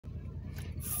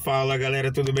Fala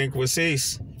galera, tudo bem com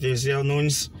vocês? Gesiel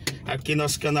Nunes, aqui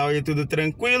nosso canal aí, tudo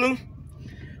tranquilo?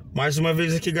 Mais uma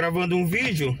vez aqui gravando um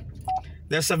vídeo.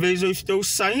 Dessa vez eu estou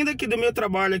saindo aqui do meu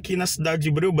trabalho aqui na cidade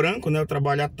de Breu Branco, né? Eu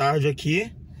trabalho à tarde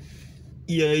aqui.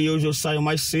 E aí hoje eu saio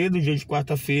mais cedo, dia de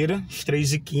quarta-feira, às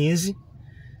 3h15.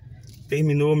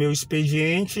 Terminou o meu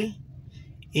expediente,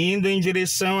 indo em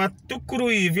direção a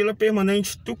Tucuruí, Vila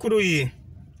Permanente Tucuruí.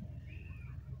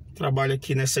 Trabalho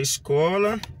aqui nessa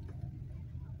escola.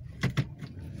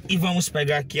 E vamos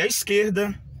pegar aqui à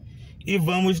esquerda e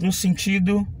vamos no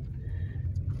sentido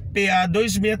PA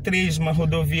 263, uma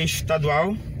rodovia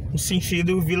estadual, no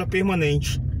sentido Vila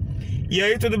Permanente. E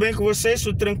aí, tudo bem com vocês?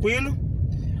 Tudo tranquilo?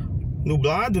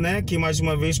 Nublado, né? Aqui mais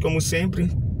uma vez, como sempre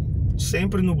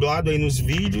nublado aí nos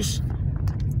vídeos.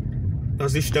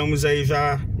 Nós estamos aí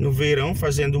já no verão,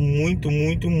 fazendo muito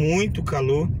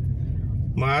calor.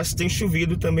 Mas tem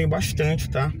chovido também bastante,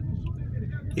 tá?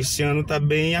 Esse ano tá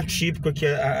bem atípico aqui,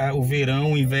 o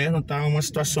verão, o inverno tá uma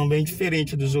situação bem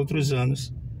diferente dos outros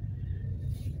anos.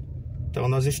 Então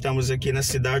nós estamos aqui na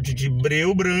cidade de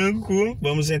Breu Branco.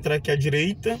 Vamos entrar aqui à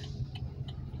direita.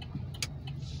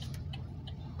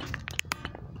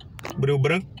 Breu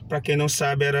Branco, para quem não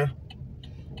sabe, era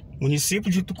município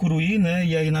de Tucuruí, né?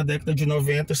 E aí na década de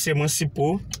 90 se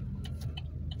emancipou.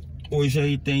 Hoje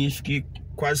aí tem acho que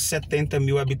quase 70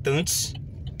 mil habitantes.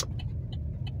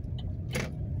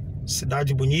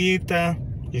 Cidade bonita,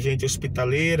 gente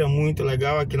hospitaleira, muito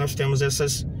legal. Aqui nós temos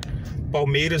essas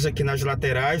palmeiras aqui nas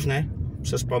laterais, né?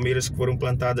 Essas palmeiras que foram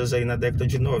plantadas aí na década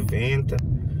de 90.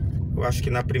 Eu acho que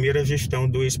na primeira gestão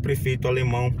do ex-prefeito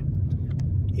alemão.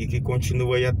 E que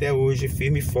continua aí até hoje,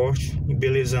 firme e forte,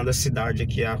 embelezando a cidade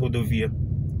aqui, a rodovia.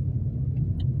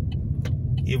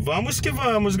 E vamos que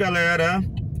vamos, galera!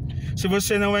 Se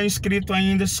você não é inscrito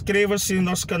ainda, inscreva-se no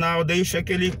nosso canal, deixe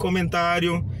aquele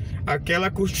comentário, aquela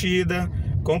curtida,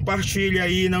 compartilhe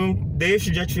aí, não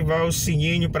deixe de ativar o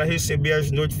sininho para receber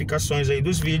as notificações aí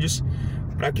dos vídeos,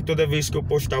 para que toda vez que eu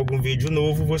postar algum vídeo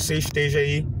novo, você esteja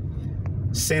aí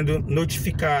sendo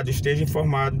notificado, esteja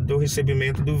informado do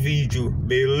recebimento do vídeo,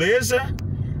 beleza?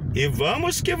 E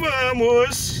vamos que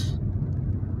vamos!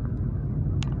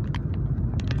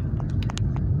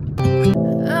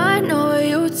 I know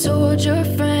you told your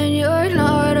friend you're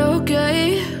not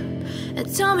okay, and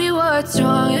tell me what's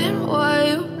wrong and why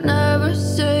you never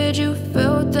said you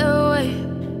felt that way.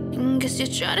 And guess you're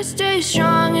trying to stay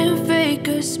strong and fake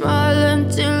a smile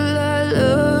until I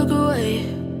look away.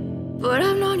 But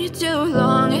I've known you too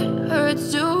long, it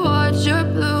hurts to watch your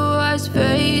blue eyes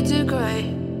fade to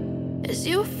gray as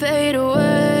you fade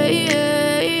away,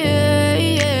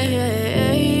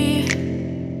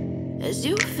 as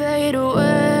you fade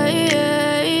away.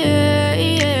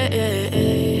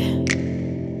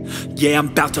 Yeah, I'm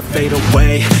about to fade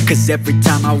away, cause every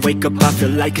time I wake up I feel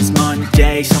like it's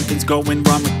Monday. Something's going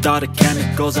wrong with all the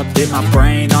chemicals up in my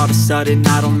brain. All of a sudden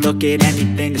I don't look at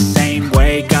anything the same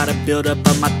way. Got a buildup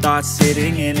of my thoughts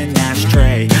sitting in an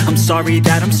ashtray. I'm sorry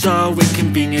that I'm so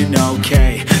inconvenient,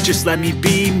 okay. Just let me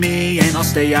be me and I'll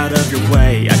stay out of your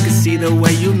way. I can see the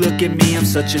way you look at me, I'm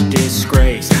such a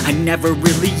disgrace. I never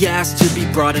really asked to be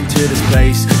brought into this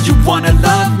place. You wanna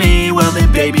love me? Well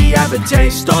then baby have a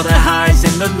taste. All the highs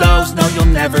and the lows, no, you'll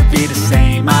never be the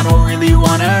same. I don't really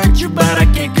wanna hurt you, but I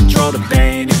can't control the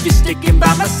pain. If you're sticking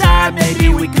by my side, maybe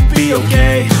we could be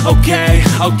okay.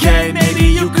 Okay, maybe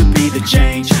you could be the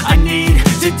change I need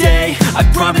today. I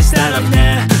promise that I've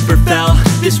never felt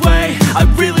this way. I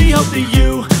really hope that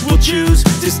you will choose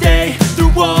to stay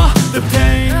through all the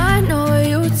pain. I know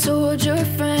you told your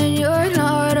friend you're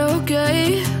not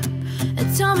okay,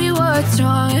 and tell me what's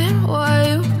wrong and why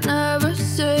you never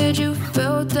said you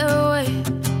felt that way.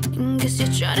 Guess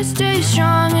you're trying to stay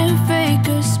strong and fake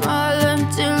a smile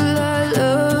until I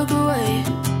look away.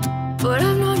 But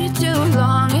I've known you too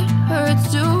long, it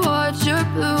hurts to watch your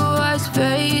blue eyes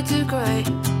fade to gray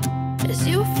as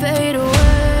you fade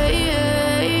away,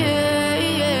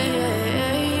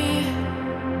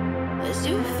 as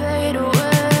you fade away,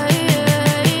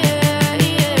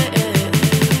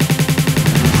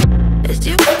 as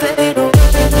you fade away.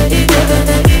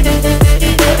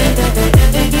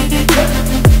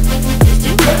 As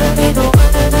you fade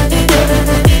away.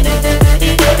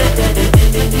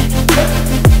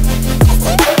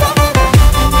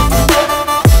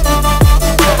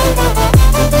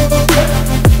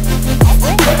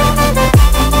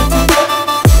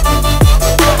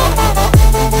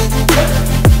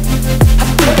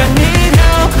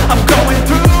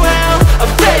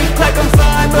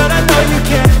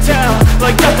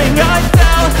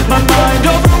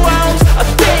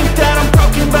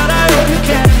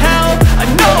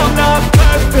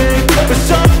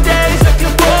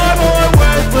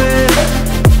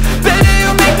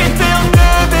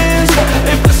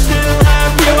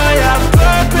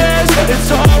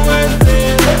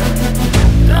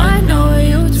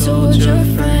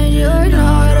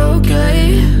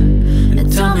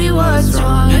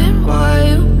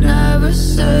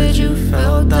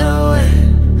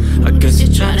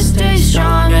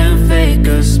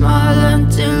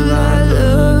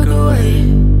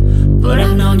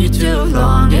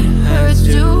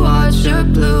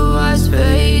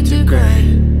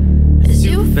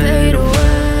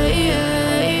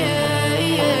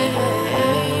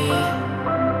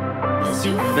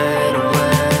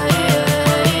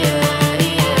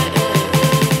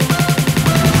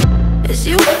 as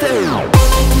you feel.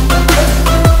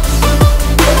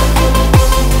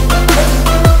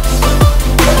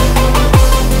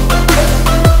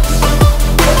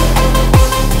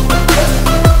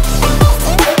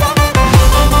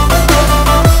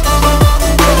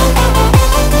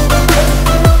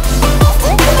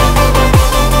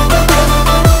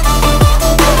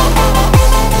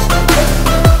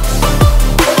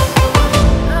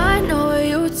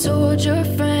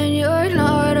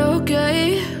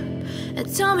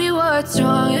 Tell me what's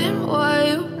wrong and why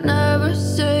you never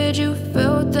said you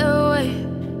felt that way.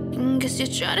 And guess you're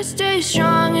trying to stay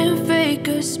strong and fake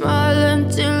a smile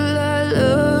until I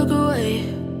look away.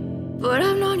 But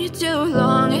I've known you too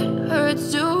long, it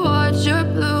hurts to watch your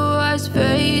blue eyes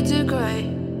fade to gray.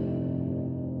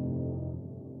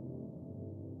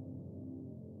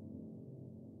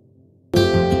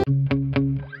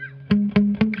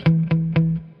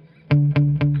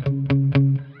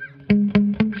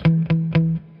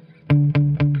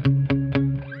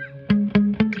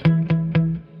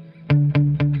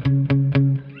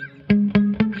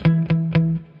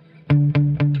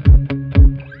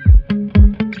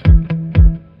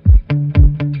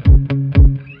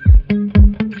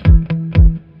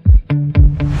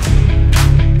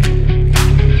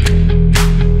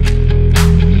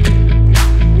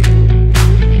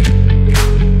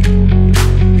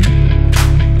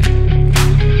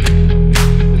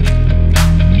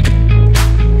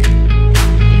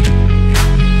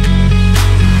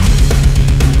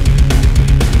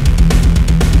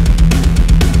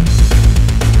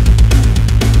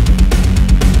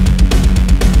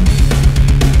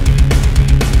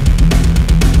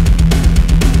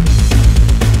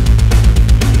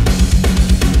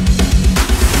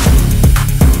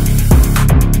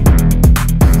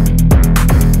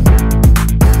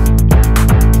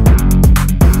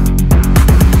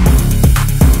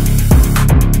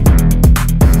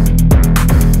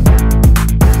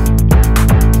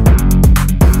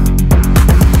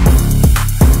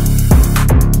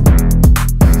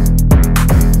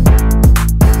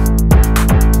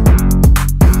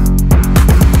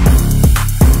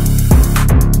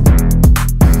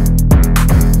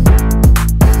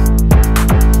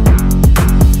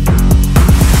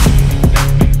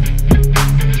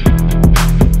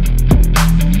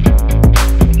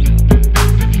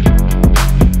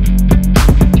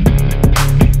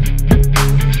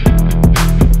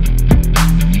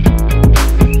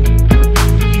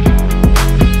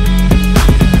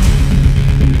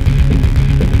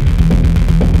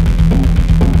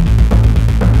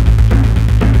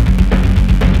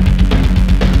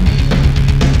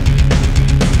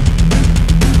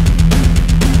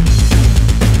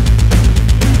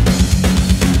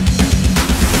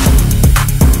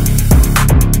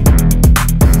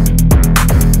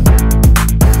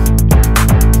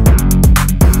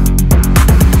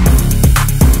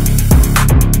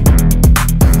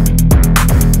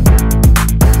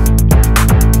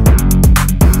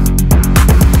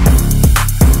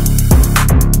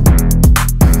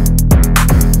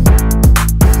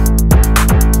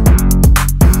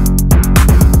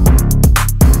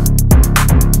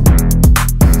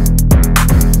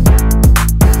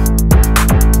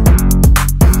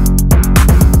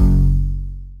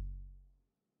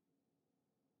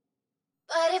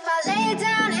 But if I lay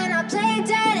down and I play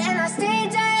dead and I stay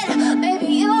dead, maybe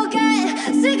you'll get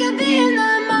sick of being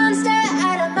the monster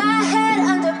out of my head,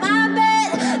 under my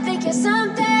bed. Think you're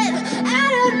something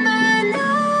out of my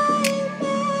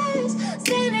nightmares,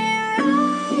 standing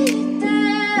right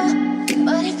there.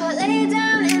 But if I lay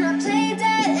down and I play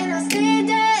dead and I stay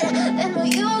dead, then will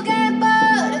you get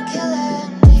bored of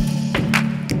killing me?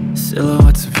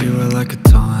 Silhouettes of you are like a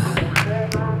taunt.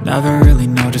 Never really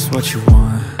know just what you want.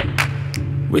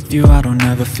 With you I don't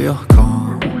ever feel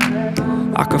calm.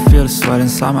 I can feel the sweat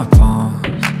inside my palms.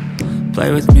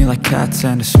 Play with me like cats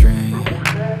and a string.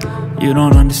 You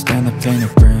don't understand the pain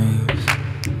it brings.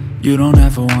 You don't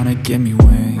ever wanna give me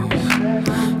wings.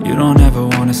 You don't ever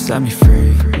wanna set me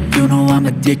free. You know I'm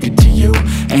addicted to you,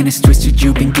 and it's twisted,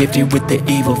 you've been gifted with the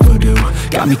evil voodoo.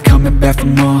 Got me coming back for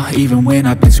more, even when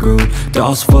I've been screwed.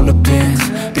 Dolls full of pins,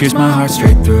 pierce my heart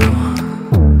straight through.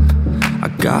 I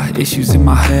got issues in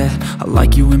my head, I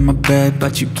like you in my bed,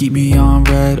 but you keep me on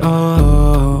red.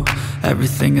 Oh,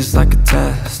 everything is like a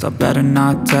test. I better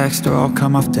not text or I'll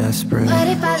come off desperate. But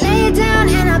if I lay down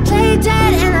and I play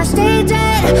dead and I stay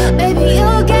dead, maybe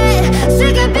you'll get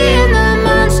sick of being the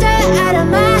monster out of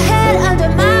my head, under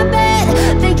my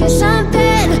bed. Think you're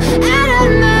something out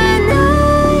of my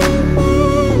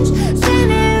nightmares,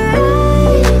 standing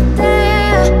right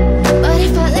there. But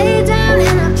if I lay down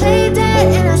and I play dead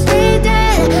and I stay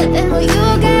dead, then will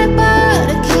you get bored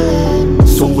of killing me?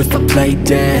 play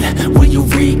dead? Will you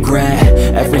regret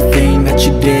everything that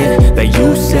you did, that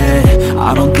you said?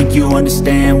 I don't think you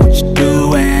understand what you're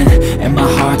doing, and my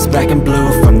heart's black and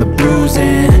blue from the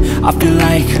bruising. I feel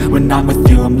like when I'm with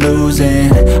you I'm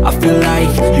losing. I feel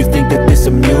like you think that this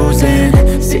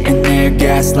amusing, sitting there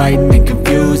gaslighting and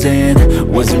confusing.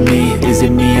 Was it me? Is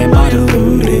it me? Am I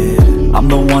deluded? I'm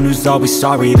the one who's always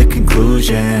sorry, the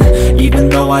conclusion, even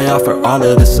though I offer all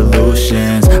of the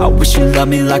solutions. I wish you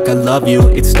loved me like I love you,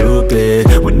 it's stupid.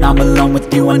 When I'm alone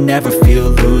with you I never feel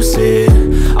lucid.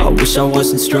 I wish I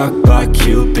wasn't struck by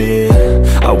Cupid.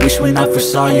 I wish when I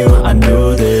first saw you I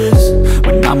knew this.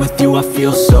 When I'm with you I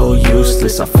feel so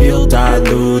useless, I feel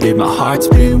diluted, my heart's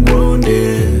been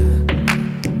wounded.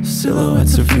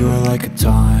 Silhouettes of you are like a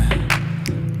taunt,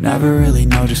 never really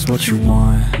know just what you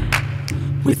want.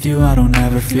 With you I don't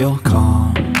ever feel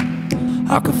calm,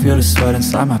 I can feel the sweat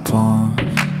inside my palms.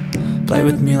 Play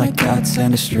with me like cats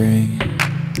and a string,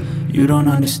 you don't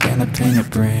understand the pain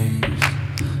it brings.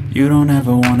 You don't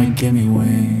ever wanna give me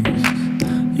wings,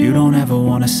 you don't ever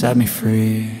wanna set me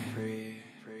free.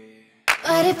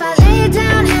 But if I lay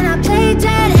down and I play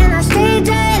dead and I stay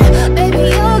dead,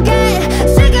 baby you'll get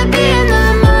sick of being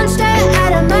the monster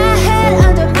out of my head,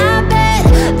 under my bed,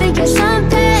 thinking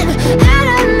something out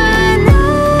of my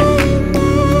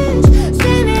nightmares.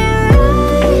 See me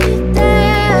right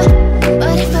there.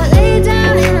 But if I lay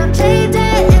down and I play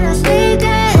dead and I stay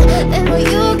dead, then will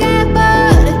you get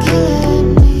bored of killing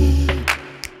me?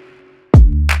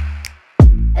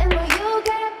 Then will you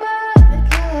get bored of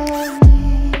killing me?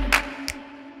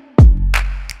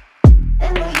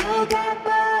 And will you get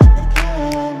bored of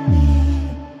killing me?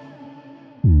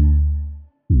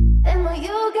 And will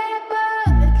you get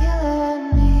bored of killing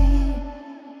me?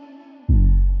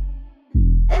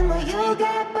 And will you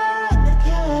get bored of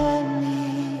killing me?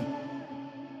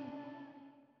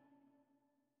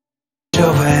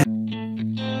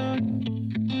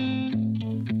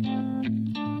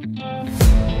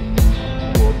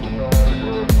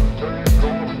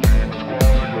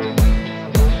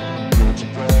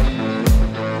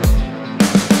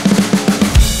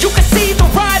 You can see the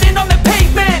writing on the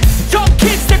pavement. Young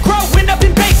kids, they're growing up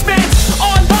in basements.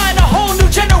 Online, a whole new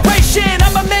generation.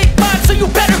 I'ma make mine, so you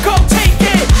better go take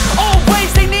it.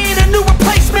 Always, they need a new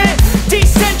replacement.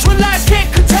 Decentralized,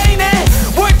 can't contain it.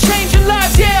 We're changing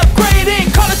lives, yeah,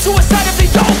 upgrading. Call it suicide of the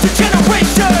older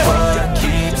generation. What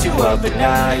keeps you up at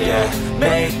night, yeah?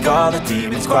 Make all the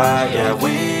demons quiet, yeah.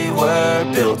 We were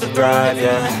built to thrive,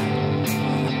 yeah.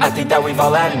 I think that we've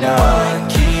all had enough. What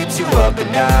keeps you up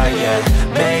at night, yeah?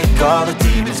 Make all the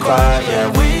demons quiet, yeah.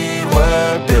 We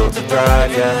were built to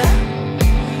thrive, yeah.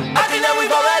 I think that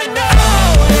we've all had enough.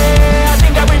 Oh, yeah, I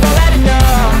think that we've all had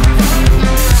enough.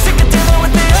 Sick of dealing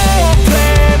with the old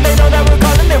plan, they know that we're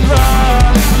calling it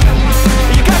wrong.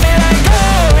 You got me like,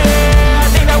 oh yeah, I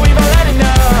think that we've all had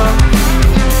enough.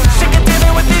 Sick of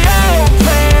dealing with the old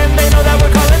plan, they know that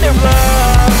we're calling it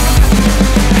wrong.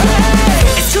 Hey,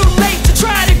 it's too late to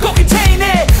try to go contain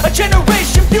it. A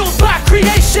generation fueled by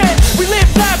creation. We live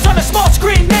lives on a small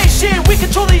screen nation. We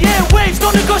control the airwaves,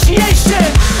 no negotiation.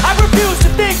 I refuse to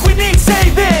think we need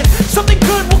saving. Something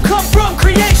good will come from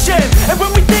creation. And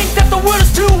when we think that the world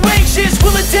is too anxious,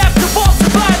 we'll adapt, evolve,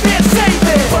 survive and save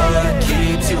it. What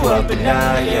keeps you up at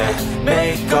night, yeah?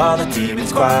 Make all the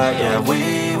demons quiet, yeah.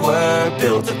 We were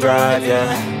built to thrive,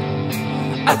 yeah.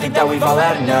 I think that we've all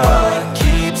had enough. What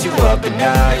keeps you up at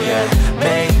night, yeah?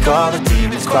 Make all the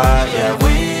demons quiet, yeah.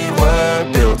 We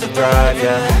were built to thrive,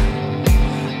 yeah.